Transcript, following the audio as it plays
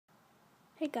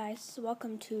Hey guys,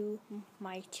 welcome to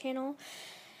my channel.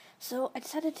 So I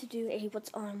decided to do a what's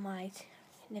on my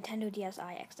Nintendo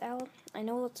DSi XL. I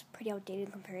know it's pretty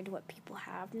outdated compared to what people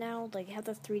have now. Like they have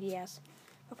the 3DS.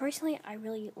 But personally, I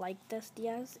really like this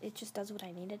DS. It just does what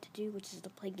I need it to do, which is to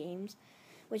play games,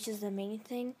 which is the main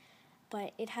thing.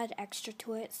 But it had extra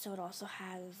to it, so it also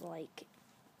has like,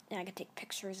 I could take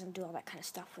pictures and do all that kind of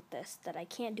stuff with this that I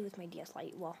can't do with my DS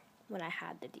Lite. Well, when I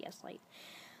had the DS Lite.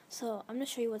 So I'm going to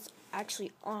show you what's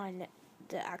actually on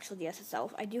the actual DS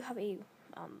itself. I do have a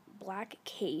black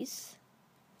case.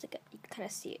 It's like you can kind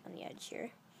of see it on the edge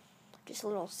here. Just a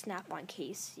little snap-on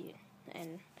case,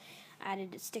 and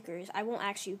added stickers. I won't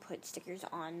actually put stickers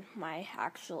on my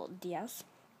actual DS.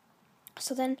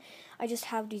 So then I just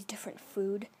have these different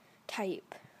food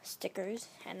type stickers,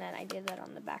 and then I did that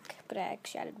on the back, but I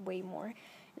actually added way more.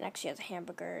 It actually has a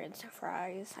hamburger and some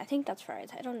fries. I think that's fries.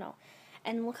 I don't know.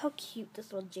 And look how cute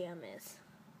this little jam is.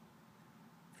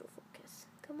 Focus.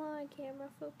 Come on, camera,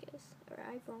 focus. Or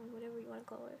iPhone, whatever you want to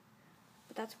call it.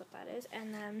 But that's what that is.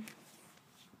 And then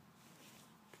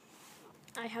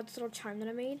I had this little charm that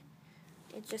I made.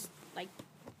 It's just like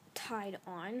tied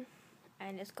on.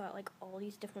 And it's got like all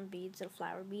these different beads, a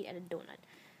flower bead and a donut.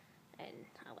 And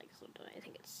I like this little donut. I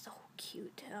think it's so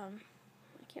cute.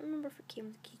 I can't remember if it came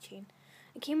with a keychain.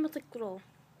 It came with like little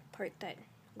part that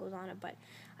goes on it, but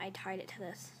I tied it to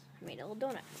this. I made a little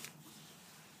donut.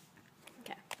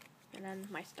 Okay. And then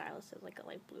my stylus is like a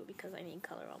light blue because I need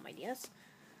color on my DS.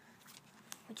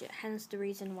 Which hence the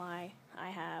reason why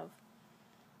I have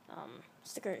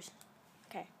stickers.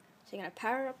 Okay. So you're gonna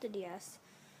power up the DS,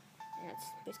 and it's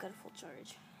basically got a full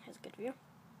charge. Has a good view.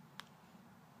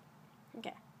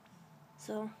 Okay.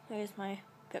 So there's my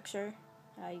picture.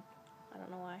 I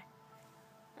don't know why.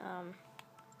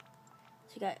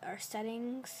 So you got our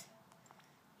settings,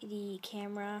 the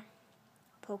camera,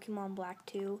 Pokemon Black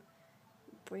 2,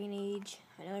 Brain Age,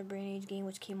 another Brain Age game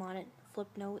which came on it, Flip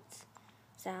Notes,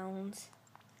 Sounds,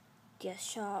 DS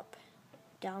Shop,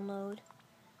 Download,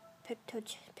 Pick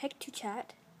to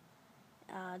Chat,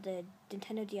 the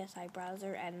Nintendo DSi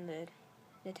browser, and the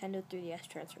Nintendo 3DS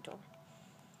transfer tool,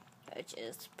 which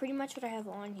is pretty much what I have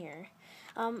on here.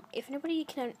 If anybody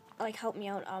can like help me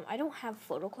out, I don't have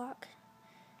Photo Clock.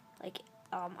 Like,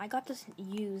 I got this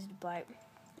used, but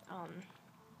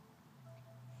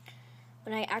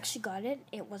when I actually got it,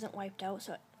 it wasn't wiped out,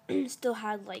 so it still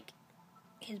had like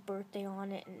his birthday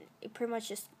on it, and it pretty much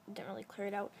just didn't really clear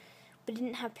it out. But it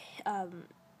didn't have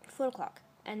Photo Clock.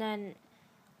 And then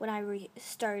when I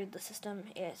restarted the system,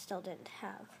 it still didn't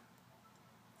have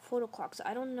Photo Clock. So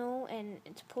I don't know, and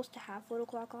it's supposed to have Photo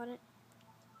Clock on it,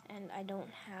 and I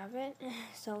don't have it.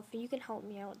 So if you can help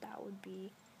me out, that would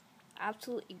be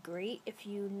absolutely great. If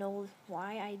you know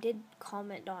why, I did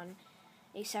comment on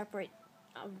a separate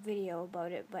video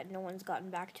about it, but no one's gotten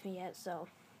back to me yet, so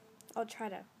I'll try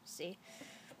to see.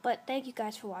 But thank you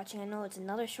guys for watching. I know it's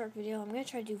another short video. I'm going to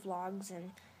try to do vlogs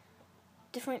and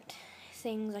different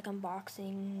things like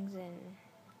unboxings and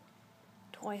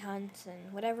toy hunts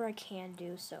and whatever I can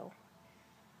do, so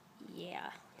yeah.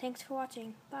 Thanks for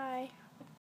watching. Bye.